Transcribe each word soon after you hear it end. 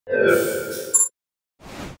Hi,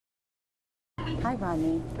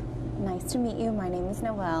 Rodney. Nice to meet you. My name is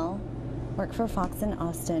Noelle. Work for Fox in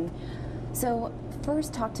Austin. So,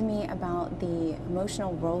 first, talk to me about the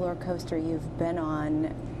emotional roller coaster you've been on.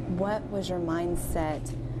 What was your mindset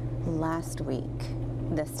last week,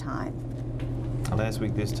 this time? Last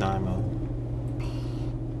week, this time,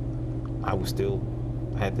 I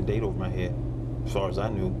had the date over my head, as far as I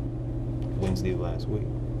knew, Wednesday of last week.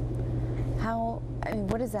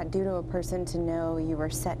 What does that do to a person to know you were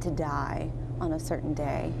set to die on a certain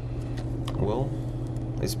day? Well,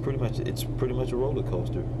 it's pretty much a roller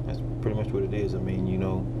coaster. That's pretty much what it is. I mean, you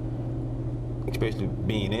know, especially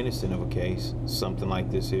being innocent of a case, something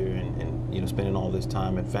like this here, and you know, spending all this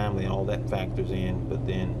time and family and all that factors in. But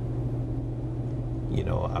then, you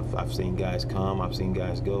know, I've seen guys come, I've seen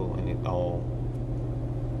guys go, and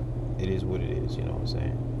it is what it is. You know what I'm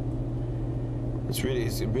saying? It's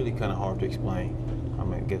really kind of hard to explain. I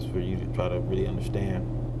mean, I guess for you to try to really understand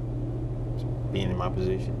being in my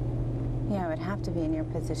position. Yeah, I would have to be in your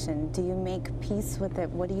position. Do you make peace with it?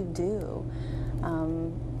 What do you do?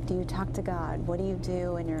 Do you talk to God? What do you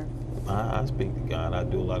do in your... I speak to God. I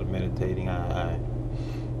do a lot of meditating. I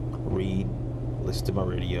read, listen to my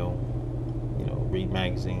radio, you know, read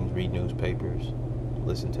magazines, read newspapers,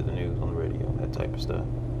 listen to the news on the radio, that type of stuff.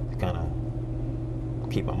 To kind of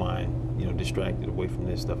keep my mind, you know, distracted away from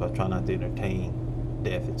this stuff. I try not to entertain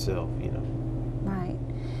death itself, you know. Right.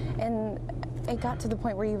 And it got to the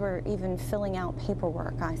point where you were even filling out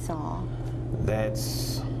paperwork, I saw.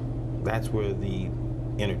 That's where the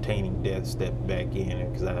entertaining death stepped back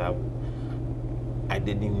in, because I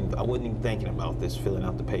wasn't even thinking about this, filling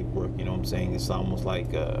out the paperwork, you know what I'm saying? It's almost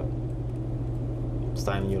like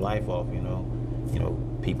signing your life off, you know,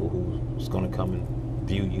 people who's gonna come and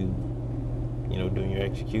view you, you know, doing your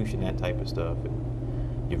execution, that type of stuff,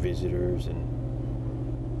 and your visitors, and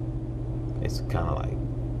it's kind of like,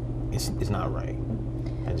 it's not right.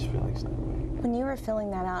 I just feel like it's not right. When you were filling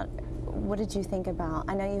that out, what did you think about?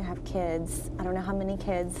 I know you have kids. I don't know how many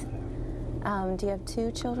kids. Do you have 2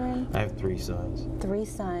 children? I have 3 sons. 3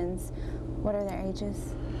 sons. What are their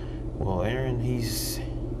ages? Well, Aaron, he's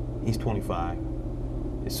 25.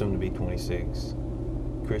 He's soon to be 26.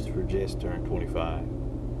 Christopher just turned 25.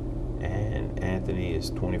 And Anthony is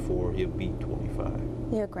 24. He'll be 25.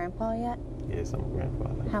 You a grandpa yet? Yes, I'm a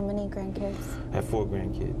grandfather. How many grandkids? I have 4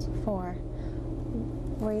 grandkids. 4.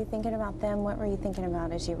 Were you thinking about them? What were you thinking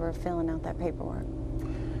about as you were filling out that paperwork?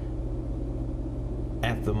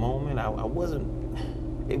 At the moment, I wasn't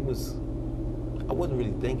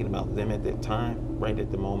really thinking about them at that time. Right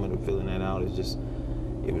at the moment of filling that out, it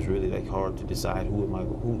was really like hard to decide who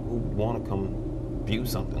would want to come view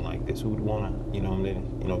something like this, who would want to, you know, and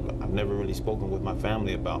then, you know, I've never really spoken with my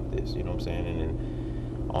family about this, you know what I'm saying, and then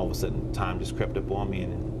all of a sudden time just crept up on me,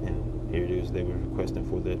 and here it is, they were requesting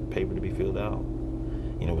for the paper to be filled out.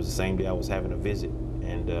 You know, it was the same day I was having a visit,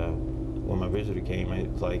 and when my visitor came,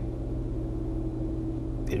 it was like,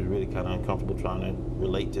 it was really kind of uncomfortable trying to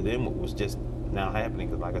relate to them what was just now happening,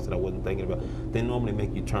 because like I said, I wasn't thinking about it. They normally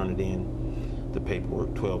make you turn it in, the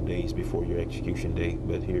paperwork, 12 days before your execution date,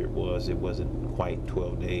 but here it wasn't quite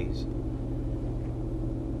 12 days.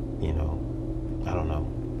 You know, I don't know,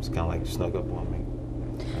 it's kind of like snuck up on me.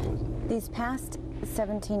 These past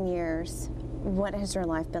 17 years, what has your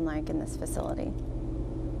life been like in this facility?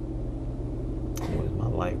 What has my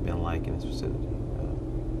life been like in this facility?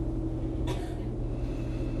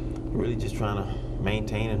 Really just trying to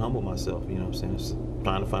maintain and humble myself, you know what I'm saying? Just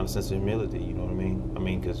trying to find a sense of humility, you know what I mean? I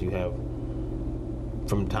mean, because you have,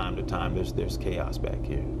 from time to time, there's chaos back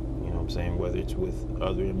here, you know what I'm saying? Whether it's with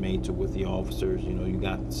other inmates or with the officers, you know,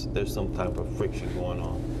 there's some type of friction going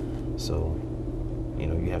on. So, you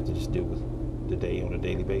know, you have to just deal with the day on a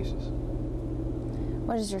daily basis.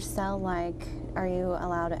 What is your cell like? Are you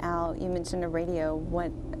allowed out? You mentioned a radio.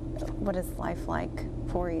 What is life like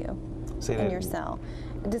for you in your cell?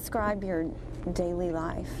 Describe your daily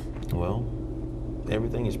life. Well,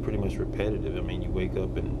 everything is pretty much repetitive. I mean, you wake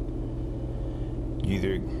up and you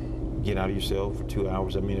either get out of your cell for 2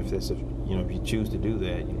 hours. I mean, if you choose to do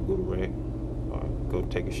that, you can go to rec or go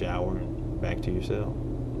take a shower and back to your cell.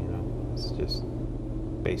 You know, it's just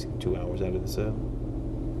basically 2 hours out of the cell.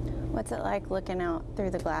 What's it like looking out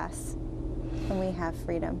through the glass when we have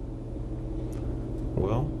freedom?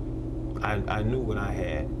 Well, I knew what I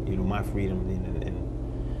had, you know, my freedom, and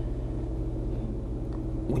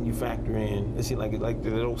when you factor in, it's like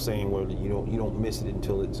the old saying where you don't miss it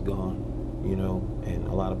until it's gone, you know, and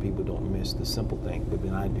a lot of people don't miss the simple things, but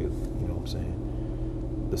then I do, you know what I'm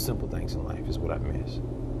saying? The simple things in life is what I miss.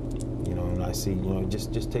 You know, and I see, you know,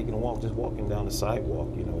 just taking a walk, just walking down the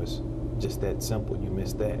sidewalk, you know, it's just that simple. You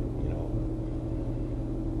miss that, you know.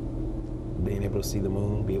 Being able to see the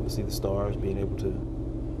moon, be able to see the stars, being able to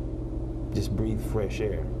just breathe fresh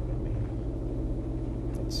air. I mean,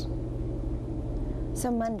 it's...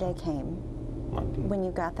 So Monday came. Monday. When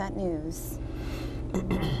you got that news,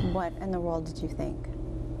 what in the world did you think?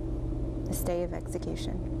 The stay of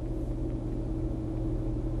execution.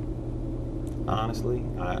 Honestly,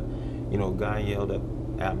 you know, a guy yelled up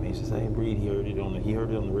at me. He said, "Hey, Reed, he heard it on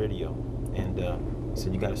the radio, and he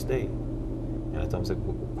said, you got to stay." And I told him, I said,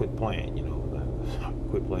 "Quit playing, you know."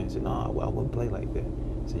 Quit playing. He said, "No, I wouldn't play like that."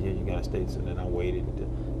 He said, "Yeah, you got to stay." So then I waited.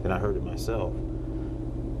 Then I heard it myself,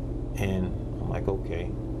 and I'm like, okay.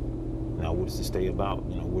 Now, what is the stay about?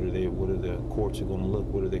 You know, what are the courts are going to look?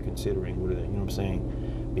 What are they considering? What are they, you know what I'm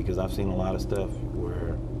saying? Because I've seen a lot of stuff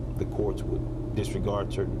where the courts would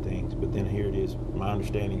disregard certain things, but then here it is. My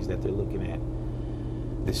understanding is that they're looking at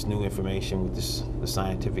this new information with the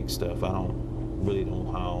scientific stuff. I don't really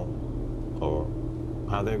know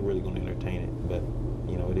how they're really going to entertain it, but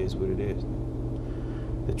you know, it is what it is.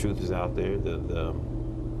 The truth is out there. The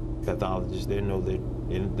pathologists, they know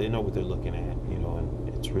what they're looking at, you know, and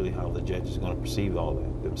it's really how the judge is going to perceive all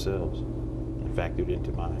that themselves and factor it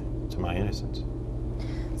into my innocence.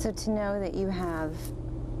 So to know that you have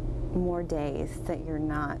more days that you're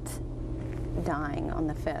not dying on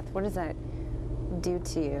the 5th, what does that do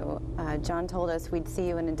to you? John told us we'd see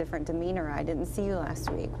you in a different demeanor. I didn't see you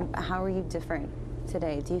last week. How are you different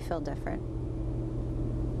today? Do you feel different?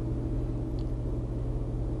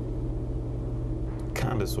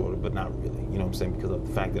 Kind of, sort of, but not really. You know what I'm saying? Because of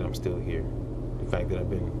the fact that I'm still here, the fact that I've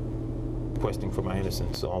been questioning for my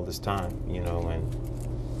innocence all this time, you know,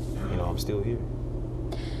 and you know, I'm still here.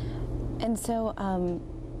 And so,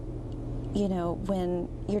 you know, when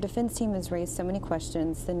your defense team has raised so many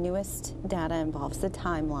questions, the newest data involves the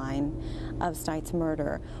timeline of Stites'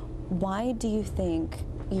 murder. Why do you think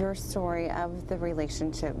your story of the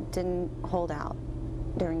relationship didn't hold out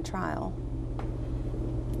during trial?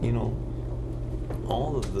 You know,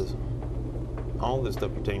 all this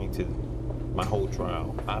stuff pertaining to my whole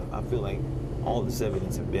trial, I feel like all this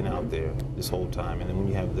evidence have been out there this whole time. And then when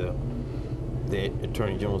you have the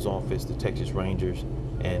Attorney General's office, the Texas Rangers,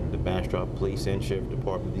 and the Bastrop Police and Sheriff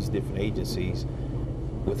Department, these different agencies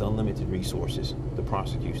with unlimited resources, the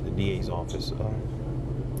prosecution, the DA's office,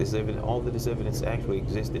 all of this evidence actually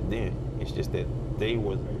existed then. It's just that they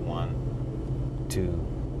were the one to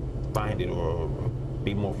find it or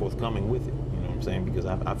be more forthcoming with it. You know what I'm saying? Because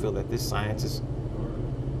I feel that this science is,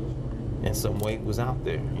 in some way, was out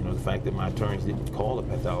there. You know, the fact that my attorneys didn't call a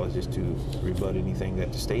pathologist to rebut anything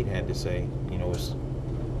that the state had to say, you know,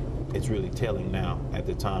 it's really telling now. At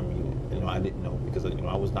the time, you know, I didn't know because, you know,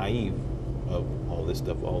 I was naive of all this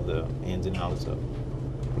stuff, all the ins and outs of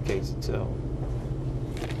the case itself.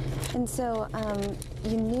 And so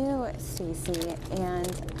you knew Stacey,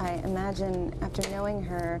 and I imagine after knowing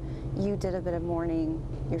her, you did a bit of mourning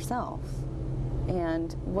yourself.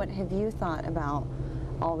 And what have you thought about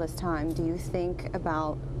all this time? Do you think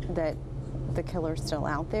about that the killer's still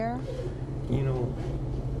out there? You know,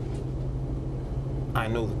 I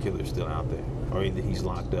know the killer's still out there, or either he's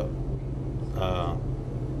locked up.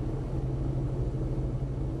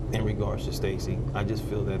 In regards to Stacey, I just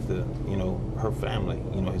feel that her family,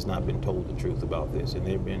 you know, has not been told the truth about this, and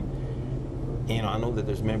they've been, you know, I know that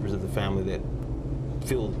there's members of the family that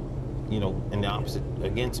feel, you know, in the opposite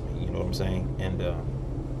against me. You know what I'm saying? And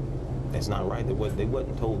it's not right. They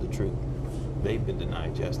wasn't told the truth. They've been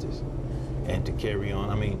denied justice, and to carry on.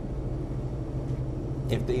 I mean,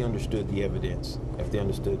 if they understood the evidence, if they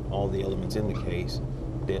understood all the elements in the case,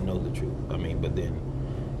 they'd know the truth. I mean, but then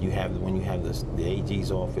when you have the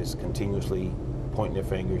AG's office continuously pointing their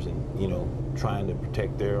fingers and, you know, trying to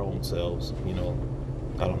protect their own selves, you know,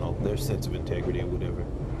 I don't know, their sense of integrity or whatever,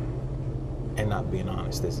 and not being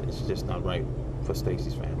honest, it's just not right for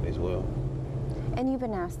Stacey's family as well. And you've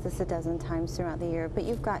been asked this a dozen times throughout the year, but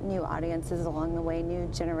you've got new audiences along the way, new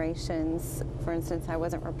generations. For instance, I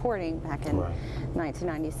wasn't reporting back in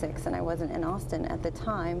 1996, and I wasn't in Austin at the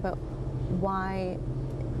time, but why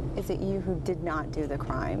is it you who did not do the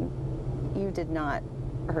crime? You did not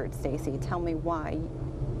hurt Stacey. Tell me why,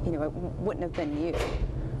 you know, it wouldn't have been you.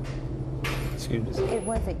 Excuse me? It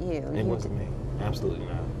wasn't you. It wasn't me. Absolutely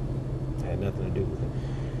not. It had nothing to do with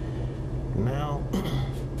it. Now,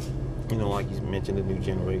 you know, like you mentioned, the new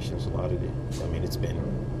generations, a lot of it, I mean, it's been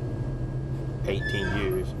 18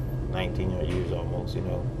 years, 19 years almost, you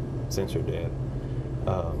know, since her death.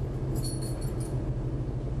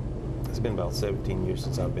 It's been about 17 years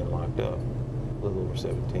since I've been locked up, a little over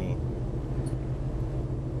 17.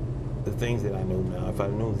 The things that I know now, if I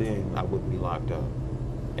knew then, I wouldn't be locked up.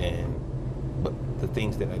 And the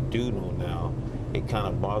things that I do know now, it kind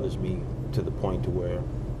of bothers me to the point to where,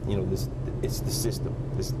 you know, it's the system.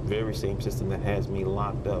 This very same system that has me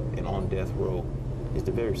locked up and on death row is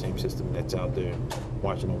the very same system that's out there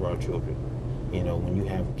watching over our children. You know, when you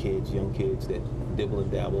have kids, young kids that dibble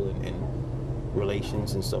and dabble in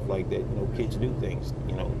relations and stuff like that, you know, kids do things,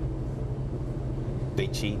 you know. They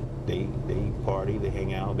cheat, they party, they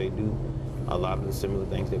hang out, they do a lot of the similar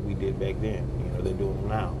things that we did back then. You know, they're doing them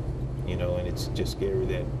now. You know, and it's just scary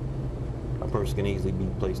that a person can easily be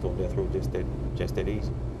placed on death row just that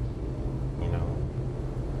easy. You know,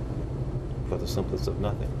 for the simplest of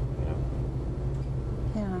nothing. You know.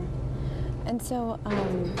 Yeah. And so,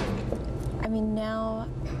 I mean, now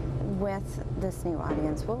with this new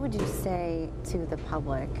audience, what would you say to the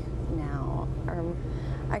public now? Or,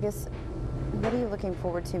 I guess, what are you looking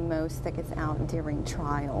forward to most that gets out during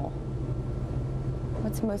trial?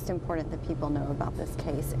 What's most important that people know about this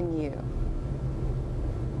case and you?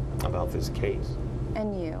 About this case?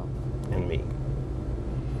 And you. And me.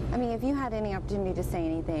 I mean, if you had any opportunity to say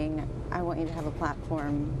anything, I want you to have a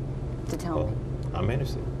platform to tell me. I'm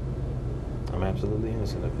innocent. I'm absolutely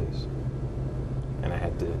innocent of this. And I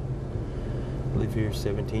had to live here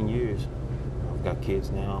 17 years. I've got kids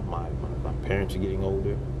now. My parents are getting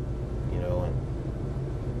older, you know, and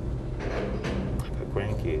I've got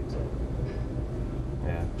grandkids.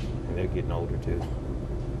 Yeah, and they're getting older too,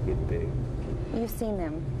 getting big. You've seen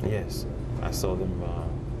them? Yes, I saw them.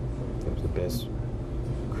 It was the best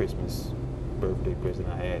Christmas birthday present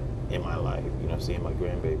I had in my life, you know, seeing my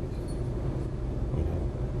grandbabies. You know,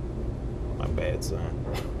 my bad son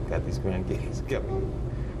got these grandkids,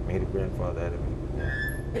 made a grandfather out of me.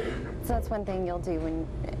 Yeah. So that's one thing you'll do when,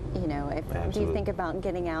 you know, if Absolutely. do you think about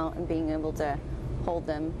getting out and being able to hold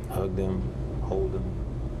them? Hug them, hold them,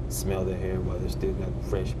 smell their hair while they still got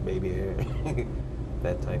fresh baby hair.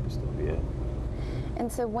 That type of stuff, yeah.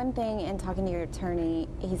 And so one thing, in talking to your attorney,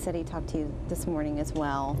 he said he talked to you this morning as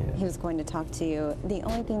well. Yeah. He was going to talk to you. The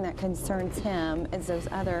only thing that concerns him is those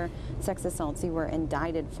other sex assaults you were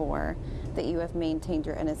indicted for that you have maintained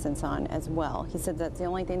your innocence on as well. He said that's the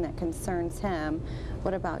only thing that concerns him.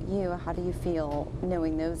 What about you? How do you feel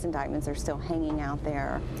knowing those indictments are still hanging out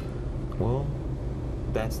there? Well,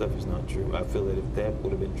 that stuff is not true. I feel that if that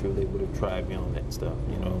would have been true, they would have tried me on that stuff.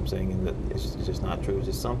 You know what I'm saying? And that it's just not true. It's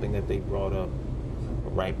just something that they brought up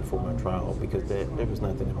right before my trial, because there was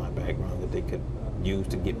nothing in my background that they could use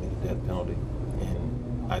to get me the death penalty.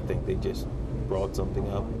 And I think they just brought something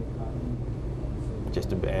up just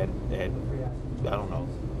to add, I don't know.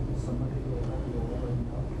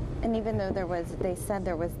 And even though they said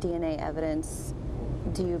there was DNA evidence,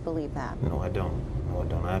 do you believe that? No, I don't. No, I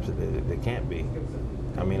don't. Absolutely, there can't be.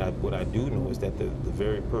 I mean, what I do know is that the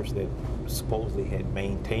very person that supposedly had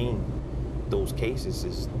maintained those cases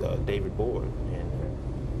is David Board, and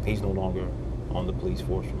he's no longer on the police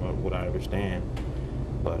force from what I understand.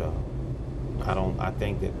 But I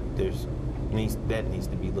think that that needs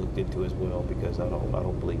to be looked into as well, because I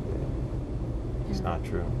don't believe that. It's not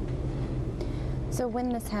true. So when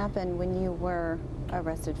this happened, when you were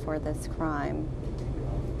arrested for this crime,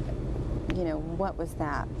 you know, what was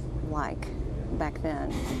that like back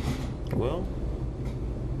then? Well,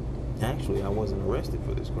 actually, I wasn't arrested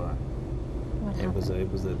for this crime. What happened?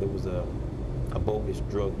 There was a bogus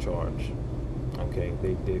drug charge. Okay,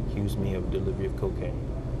 they accused me of delivery of cocaine,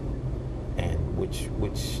 and which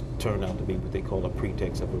turned out to be what they call a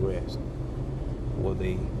pretext of arrest. Well,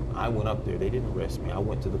 I went up there. They didn't arrest me. I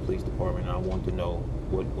went to the police department, and I wanted to know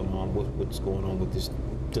what went on, what's going on with this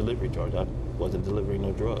delivery charge. I wasn't delivering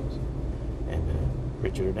no drugs. And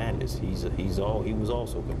Richard Hernandez, he was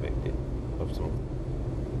also convicted of some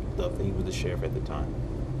stuff. He was the sheriff at the time.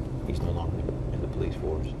 He's no longer in the police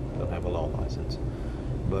force. Doesn't have a law license.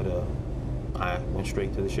 But I went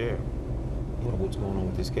straight to the sheriff. You know, what's going on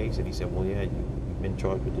with this case? And he said, well, yeah, you've been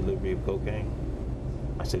charged with delivery of cocaine.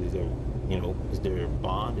 I said, is there a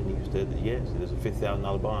bond? And he said, yes, there's a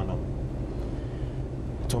 $50,000 bond on it.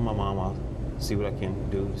 I told my mom I'll see what I can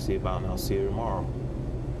do to see about it, and I'll see her tomorrow.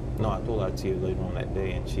 No, I told her I'd see her later on that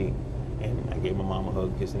day, and I gave my mom a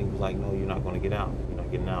hug, kiss, and he was like, no, you're not going to get out. You're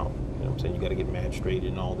not getting out. You know what I'm saying? You got to get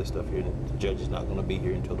magistrated and all this stuff here, and the judge is not going to be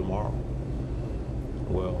here until tomorrow.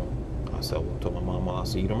 Well, I told my mom, well, I'll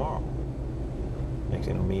see you tomorrow. Next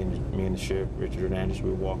thing you know, me and the sheriff, Richard Hernandez,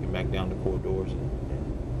 we were walking back down the corridors, and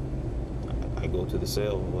I go to the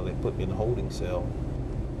cell. Well, they put me in the holding cell,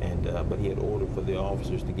 and but he had ordered for the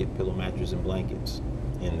officers to get pillow mattresses and blankets.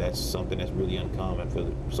 And that's something that's really uncommon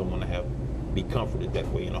for someone to be comforted that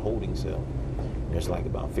way in a holding cell. And there's like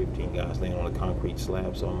about 15 guys laying on a concrete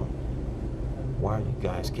slab, so why are you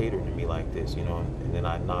guys catering to me like this, you know? And then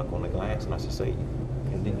I knock on the glass and I say,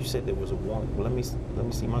 and then you said there was a warrant. Well, let me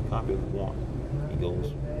see my copy of the warrant. He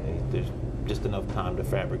goes, hey, there's just enough time to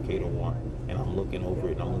fabricate a warrant. And I'm looking over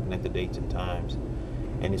it, and I'm looking at the dates and times,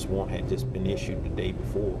 and this warrant had just been issued the day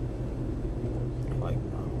before. Like,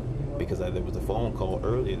 because there was a phone call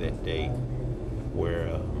earlier that day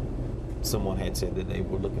where someone had said that they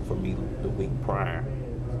were looking for me the week prior.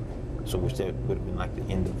 So which that would have been like the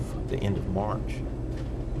end of March.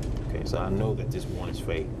 Okay, so I know that this warrant is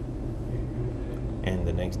fake. And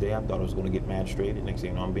the next day I thought I was going to get magistrated. Next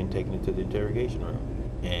thing you know, I'm being taken into the interrogation room.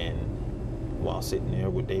 And while sitting there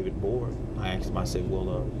with David Board, I asked him, I said, well,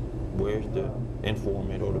 where's the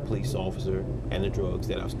informant or the police officer and the drugs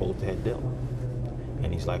that I'm supposed to have dealt?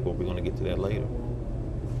 And he's like, well, we're going to get to that later.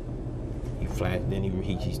 He flashed, then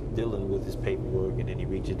he's dealing with his paperwork, and then he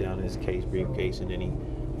reaches down in his briefcase, and then he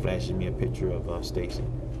flashes me a picture of Stacy.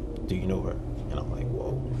 Do you know her? And I'm like,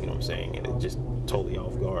 whoa, you know what I'm saying? And it just totally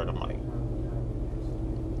off guard. I'm like,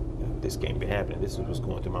 this can't be happening. This is what's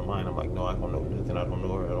going through my mind. I'm like, no, I don't know nothing. I don't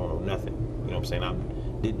know her. I don't know nothing. You know what I'm saying? I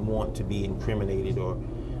didn't want to be incriminated or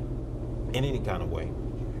in any kind of way.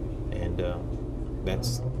 And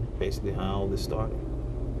that's basically how all this started.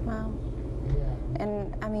 Wow.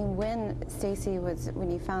 And I mean, when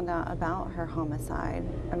you found out about her homicide,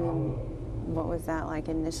 I mean, what was that like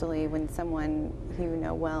initially when someone who you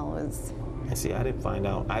know well was? And see, I didn't find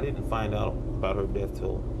out about her death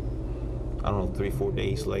till, I don't know, 3-4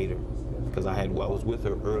 days later, because I was with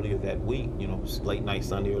her earlier that week, you know, late night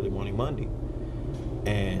Sunday, early morning Monday,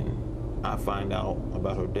 and I find out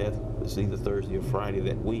about her death. It's either Thursday or Friday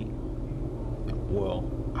that week. Well,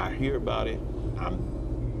 I hear about it, I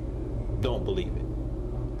don't believe it.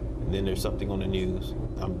 And then there's something on the news.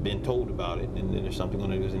 I've been told about it, and then there's something on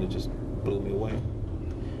the news, and it just blew me away.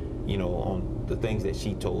 You know, on the things that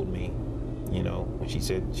she told me, you know, when she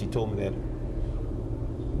told me that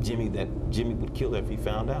Jimmy would kill her if he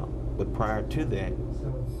found out. But prior to that,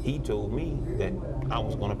 he told me that I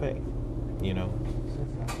was going to pay, you know.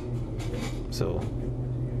 So,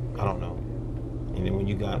 I don't know. And then when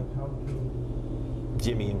you got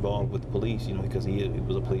Jimmy involved with the police, you know, because he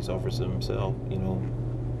was a police officer himself, you know,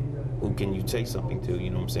 who can you say something to, you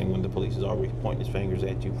know what I'm saying, when the police is already pointing his fingers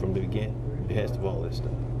at you from the beginning, behest of all this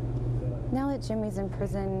stuff. Now that Jimmy's in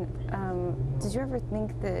prison, did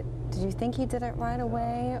you think he did it right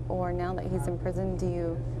away, or now that he's in prison,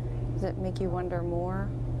 does it make you wonder more?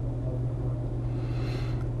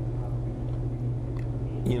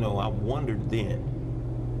 You know, I wondered then,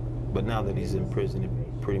 but now that he's in prison, it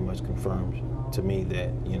pretty much confirms to me that,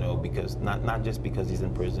 you know, because not just because he's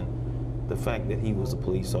in prison, the fact that he was a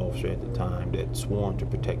police officer at the time that sworn to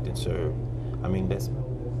protect and serve, I mean, that's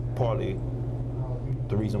partly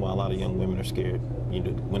the reason why a lot of young women are scared, you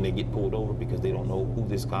know, when they get pulled over, because they don't know who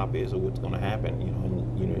this cop is or what's going to happen, you know.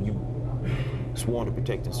 And you know, you sworn to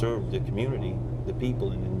protect and serve the community, the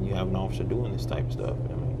people, and then you have an officer doing this type of stuff.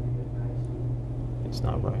 I mean, it's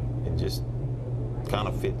not right. It just kind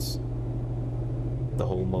of fits the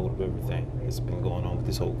whole mode of everything that's been going on with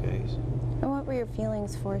this whole case. And what were your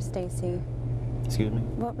feelings for Stacy? Excuse me?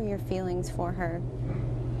 What were your feelings for her?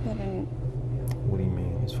 What do you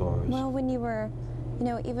mean, as far as? Well, when you were, you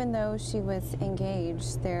know, even though she was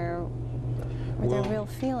engaged, there real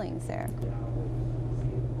feelings there?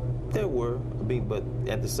 There were, but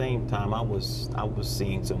at the same time, I was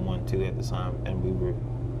seeing someone too at the time, and we were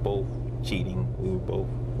both cheating.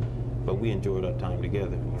 But we enjoyed our time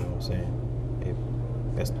together. You know what I'm saying?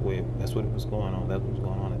 That's what it was going on. That's what was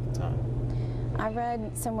going on at the time. I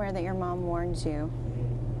read somewhere that your mom warned you.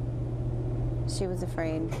 She was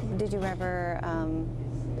afraid. Did you ever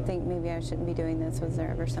think maybe I shouldn't be doing this? Was there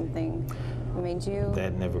ever something that made you?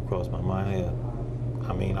 That never crossed my mind.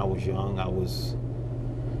 I mean, I was young. I was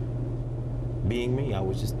being me. I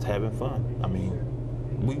was just having fun. I mean,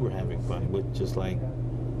 we were having fun, but just like,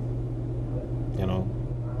 you know,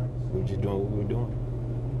 we were just doing what we were doing.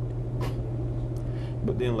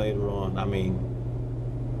 But then later on, I mean,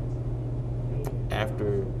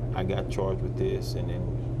 after I got charged with this and then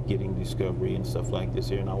getting discovery and stuff like this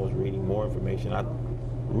here, and I was reading more information, it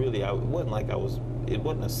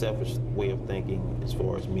wasn't a selfish way of thinking as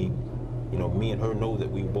far as me, you know, me and her know that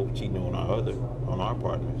we were both cheating on our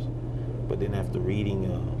partners. But then after reading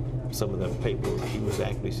some of the paperwork, she was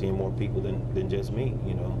actually seeing more people than just me,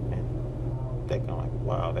 you know, and that kind of like,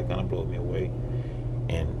 wow, that kind of blew me away.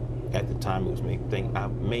 And at the time, it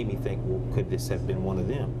made me think, well, could this have been one of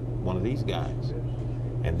them, one of these guys?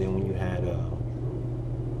 And then when you had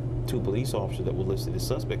 2 police officers that were listed as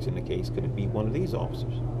suspects in the case, could it be one of these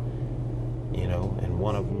officers? You know, and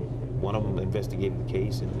one of them one of them investigated the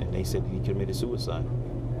case, and they said he committed suicide.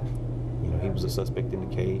 You know, he was a suspect in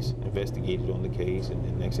the case, investigated on the case, and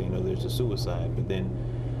then next thing you know, there's a suicide. But then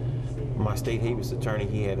my state habeas attorney,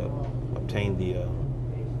 he had obtained the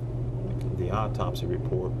autopsy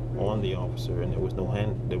report on the officer, and there was no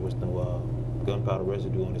gunpowder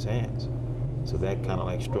residue on his hands. So that kind of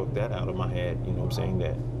like struck that out of my head, you know what I'm saying,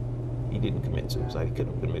 that he didn't commit suicide. He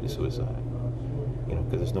couldn't have committed suicide, you know,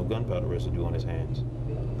 because there's no gunpowder residue on his hands.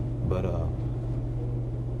 But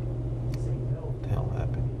what the hell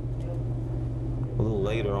happened? A little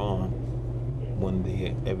later on, when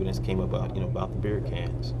the evidence came about, you know, about the beer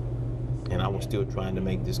cans, and I was still trying to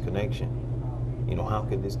make this connection. You know, how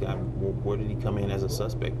could this guy, where did he come in as a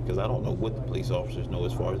suspect? Because I don't know what the police officers know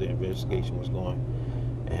as far as their investigation was going.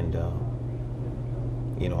 And,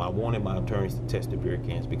 you know, I wanted my attorneys to test the beer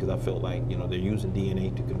cans because I felt like, you know, they're using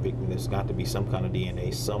DNA to convict me. There's got to be some kind of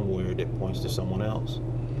DNA somewhere that points to someone else.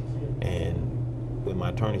 And when my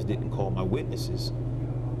attorneys didn't call my witnesses,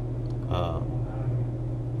 I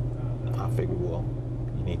figured, well,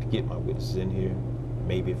 you need to get my witnesses in here.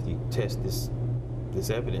 Maybe if you test this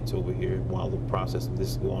evidence over here while the process of this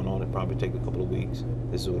is going on, it'll probably take a couple of weeks.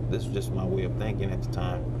 This was just my way of thinking at the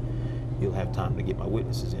time. You'll have time to get my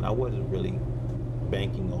witnesses in. I wasn't really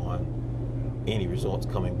banking on any results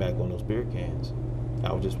coming back on those beer cans.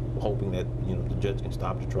 I was just hoping that, you know, the judge can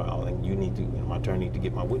stop the trial and you need to, you know, my attorney need to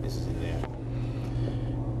get my witnesses in there.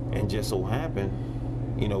 And just so happened,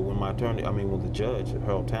 you know, when when the judge,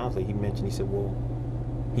 Harold Townsley, he said, well,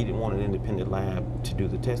 he didn't want an independent lab to do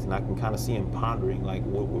the testing. I can kind of see him pondering, like,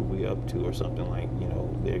 what were we up to or something, like, you know,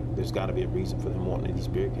 there's got to be a reason for them wanting these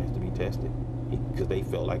beer cans to be tested, because they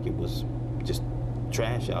felt like it was just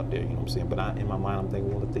trash out there, you know what I'm saying? But in my mind, I'm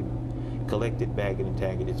thinking, well, if they collect it, bag it, and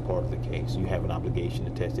tag it, it's part of the case. You have an obligation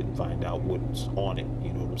to test it and find out what's on it,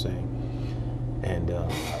 you know what I'm saying? And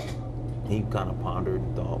he kind of pondered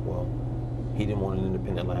and thought, well, he didn't want an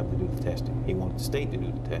independent lab to do the testing. He wanted the state to do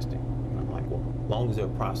the testing. And I'm like, well, as long as there's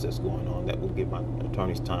a process going on, that will give my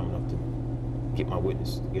attorneys time enough to get my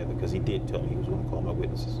witnesses together, because he did tell me he was going to call my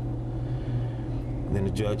witnesses. And then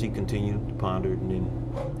the judge, he continued to ponder, and then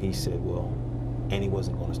he said, well, and he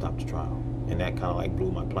wasn't going to stop the trial. And that kind of like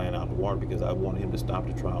blew my plan out of the water, because I wanted him to stop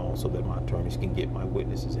the trial so that my attorneys can get my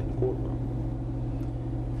witnesses in the courtroom.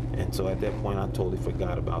 And so at that point, I totally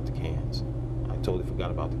forgot about the cans.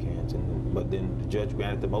 But then the judge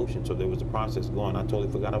granted the motion, so there was a process going. I totally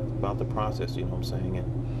forgot about the process, you know what I'm saying?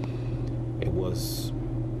 And it was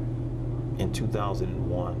in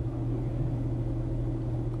 2001.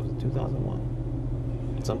 Was it 2001?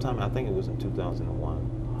 Sometime, I think it was in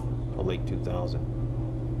 2001, or late 2000,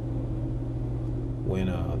 when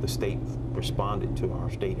the state responded to our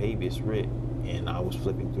state habeas writ, and I was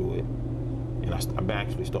flipping through it. And I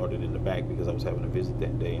actually started in the back because I was having a visit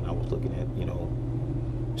that day, and I was looking at, you know,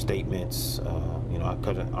 statements. You know, I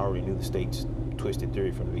already knew the state's twisted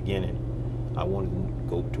theory from the beginning. I wanted to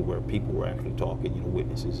go to where people were actually talking, you know,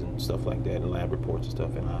 witnesses and stuff like that, and lab reports and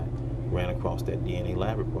stuff. And I ran across that DNA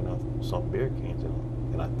lab report, and I saw beer cans,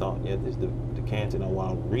 and I thought, yeah, there's the cans. And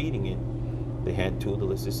while reading it, they had two of the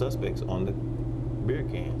listed suspects on the beer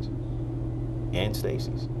cans, and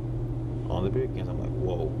Stacy's on the beer cans. I'm like,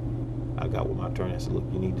 whoa. I got with my attorney. I said, look,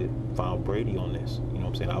 you need to file Brady on this. You know what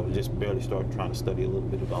I'm saying? I was just barely starting trying to study a little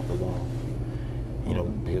bit about the law. You know,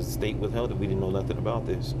 because the state withheld it. We didn't know nothing about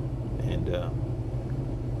this. And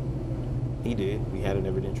he did. We had an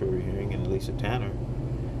evidentiary hearing, and Lisa Tanner,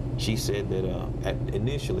 she said that,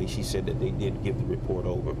 initially, she said that they did give the report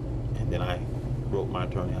over. And then I wrote my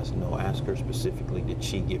attorney. I said, no, ask her specifically, did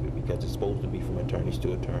she give it? Because it's supposed to be from attorneys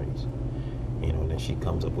to attorneys. You know, and then she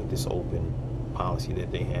comes up with this open policy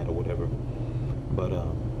that they had or whatever. But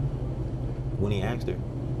when he asked her,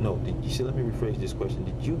 no, she said, let me rephrase this question,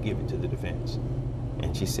 did you give it to the defense?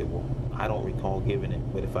 And she said, well, I don't recall giving it,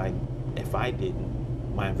 but if I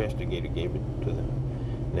didn't, my investigator gave it to them.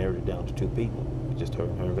 Narrowed it down to two people, just her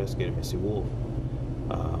and her investigator, Missy Wolf.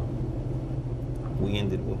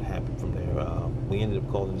 What happened from there, we ended up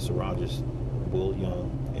calling the Sirajas, Will Young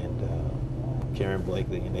and Karen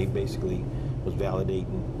Blakely, and they basically was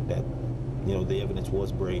validating that, you know, the evidence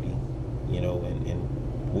was Brady, you know,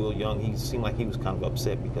 and Will Young, he seemed like he was kind of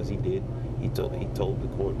upset because he told the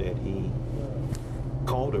court that he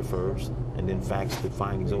called her first and then faxed the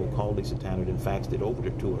findings over, called Lisa Tanner, then faxed it over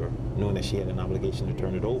to her, knowing that she had an obligation to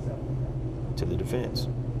turn it over to the defense.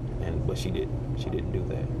 But she didn't do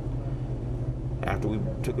that. After we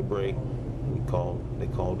took a break, they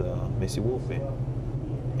called Missy Wolf in,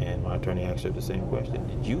 and my attorney asked her the same question,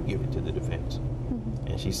 did you give it to the defense?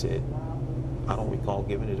 And she said, I don't recall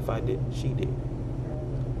giving it. If I didn't, she did.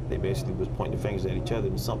 They basically was pointing the fingers at each other.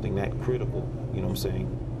 It was something that critical, you know what I'm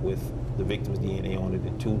saying, with the victim's DNA on it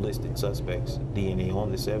and 2 listed suspects' DNA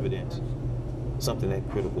on this evidence. Something that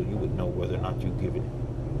critical, you would know whether or not you give it.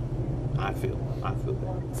 I feel that.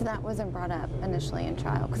 So that wasn't brought up initially in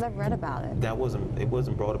trial, because I've read about it. It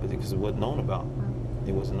wasn't brought up because it wasn't known about.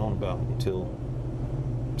 It wasn't known about until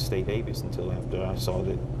state habeas, until after I saw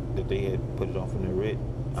that they had put it off in their writ.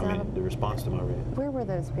 So I mean, the response to my writ. Where were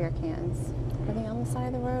those beer cans? Were they on the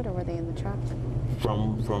side of the road, or were they in the truck?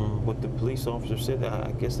 From what the police officer said,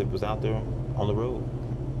 I guess it was out there on the road.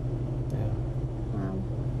 Yeah. Wow.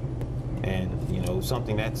 And, you know,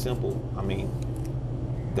 something that simple, I mean,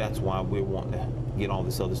 that's why we're wanting to get all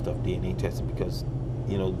this other stuff DNA tested, because,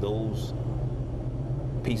 you know, those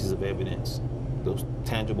pieces of evidence, those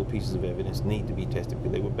tangible pieces of evidence need to be tested,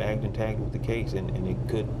 because they were bagged and tagged with the case, and it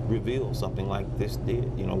could reveal something like this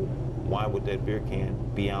did. You know, why would that beer can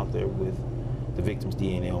be out there with the victim's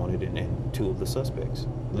DNA on it and 2 of the suspects,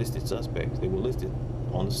 listed suspects? They were listed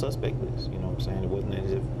on the suspect list, you know what I'm saying? It wasn't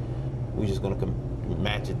as if we're just going to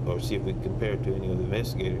match it or see if we can compare it to any of the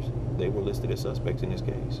investigators. They were listed as suspects in this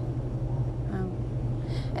case.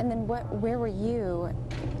 And then where were you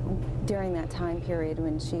during that time period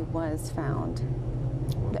when she was found?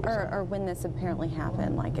 Or when this apparently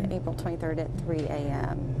happened, like on April 23rd at 3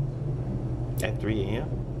 a.m.? At 3 a.m.?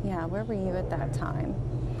 Yeah, where were you at that time?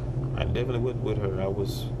 I definitely was with her.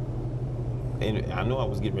 And I know I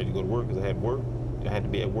was getting ready to go to work because I had work. I had to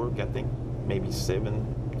be at work, I think, maybe 7,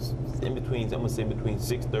 I'm gonna say between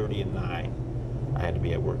 6:30 and 9. I had to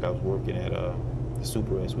be at work. I was working at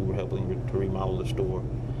Super S. We were helping to remodel the store.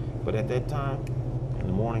 But at that time, in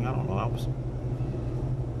the morning, I don't know,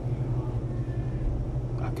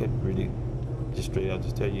 I couldn't really just straight out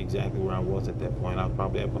just tell you exactly where I was at that point. I was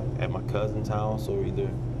probably at my cousin's house or either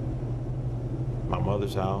my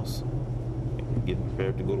mother's house, getting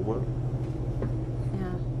prepared to go to work.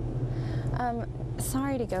 Yeah.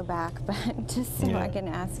 Sorry to go back, but just so I can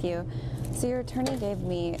ask you. So your attorney gave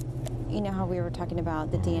me, you know how we were talking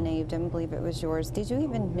about the DNA, you didn't believe it was yours. Did you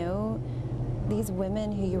even know these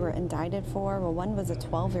women who you were indicted for? Well, one was a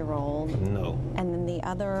 12-year-old. No. And then the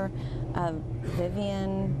other,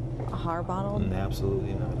 Vivian Harbottle?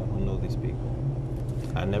 Absolutely not. I don't know these people.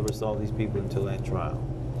 I never saw these people until that trial.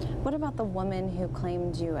 What about the woman who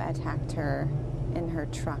claimed you attacked her in her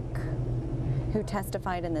truck, who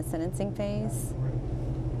testified in the sentencing phase?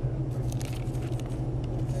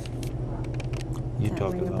 You're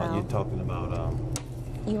talking about.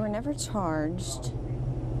 You were never charged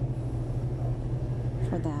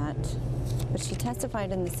for that, but she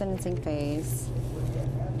testified in the sentencing phase.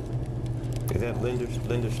 Is that Linda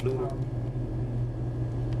Schluter?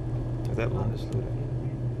 Is that Linda Schluter?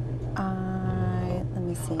 Let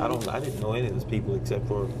me see. I didn't know any of those people except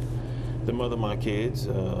for the mother of my kids,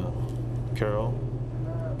 Carol,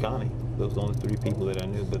 Connie. Those are the only 3 people that I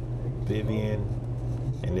knew. But Vivian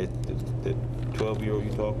and the 12-year-old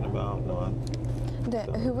you're talking about, no.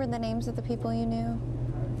 Who were the names of the people you knew?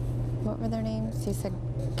 What were their names? You said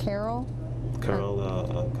Carol?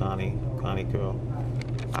 Carol, Connie, Carol.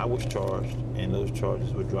 I was charged, and those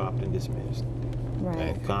charges were dropped and dismissed. Right.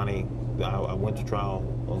 And Connie, I went to trial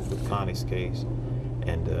with Connie's case,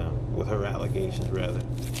 and with her allegations, rather,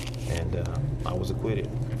 and I was acquitted.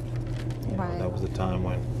 You know, that was the time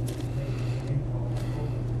when,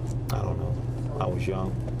 I don't know, I was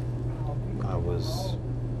young. I was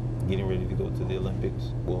getting ready to go to the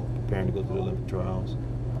Olympics, well, preparing to go to the Olympic trials,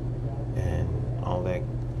 and all that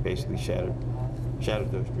basically shattered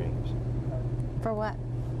those dreams. For what?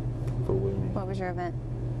 For women. What was your event?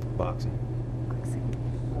 Boxing. Boxing.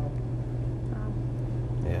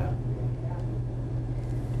 Yeah.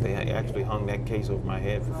 They actually hung that case over my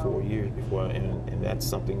head for 4 years before, and that's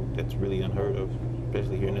something that's really unheard of,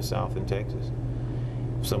 especially here in the South in Texas.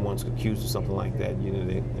 If someone's accused of something like that,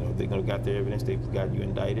 they're going to got their evidence, they've got you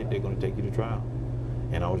indicted, they're going to take you to trial.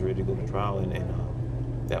 And I was ready to go to trial, and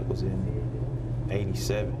that was in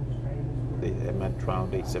 '87. They had my trial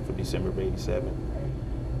date set for December of '87.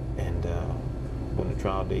 And when the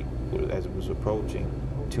trial date, as it was approaching,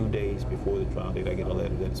 2 days before the trial date, I get a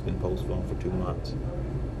letter that it's been postponed for 2 months.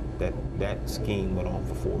 That scheme went on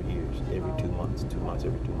for 4 years. Every 2 months,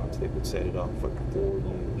 every 2 months, they would set it off for 4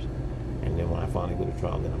 years. And then when I finally go to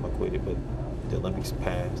trial, then I'm acquitted. But the Olympics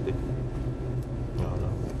passed. It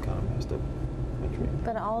kind of messed up my dream.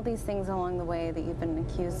 But all these things along the way that you've been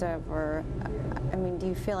accused of, do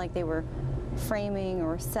you feel like they were framing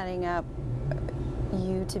or setting up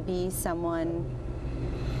you to be someone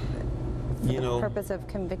for the purpose of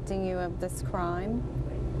convicting you of this crime?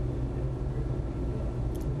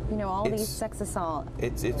 you know, all these sex assault.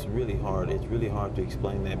 It's really hard. It's really hard to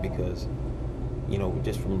explain that because, you know,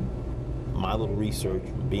 just from my little research,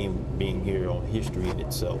 being here on history in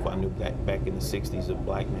itself, I knew that back in the 60s, a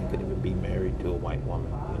black man couldn't even be married to a white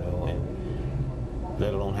woman, you know, and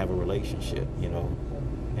let alone have a relationship, you know.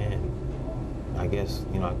 And I guess,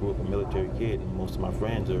 you know, I grew up a military kid, and most of my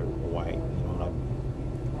friends are white, you know,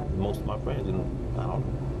 and most of my friends, and I don't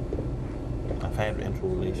know, I've had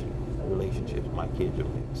relationships. My kids are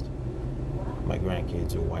mixed. My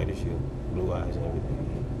grandkids are white as you, blue eyes and everything.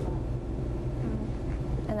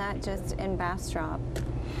 And that just in Bastrop?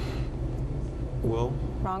 Well,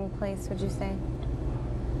 wrong place, would you say?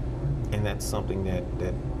 And that's something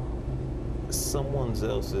that someone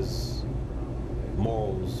else's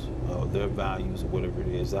morals, their values, or whatever it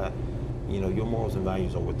is. You know, your morals and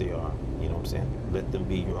values are what they are. You know what I'm saying? Let them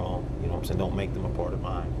be your own. You know what I'm saying? Don't make them a part of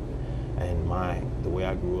mine. And the way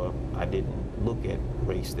I grew up, I didn't look at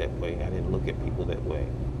race that way. I didn't look at people that way.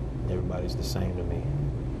 Everybody's the same to me.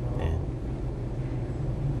 And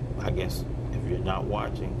I guess if you're not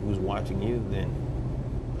watching, who's watching you, then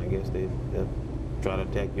I guess they'll try to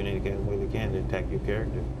attack you in any kind of way they can to attack your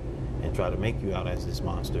character and try to make you out as this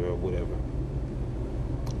monster or whatever.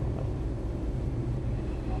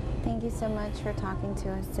 Thank you so much for talking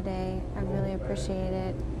to us today. I really appreciate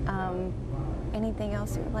it. Anything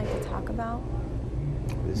else you would like to talk about?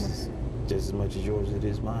 This is just as much as yours as it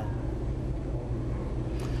is mine.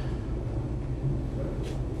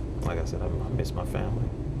 Like I said, I miss my family,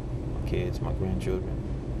 my kids, my grandchildren.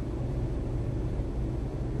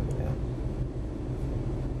 Yeah.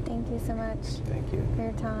 Thank you so much. Thank you for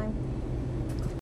your time.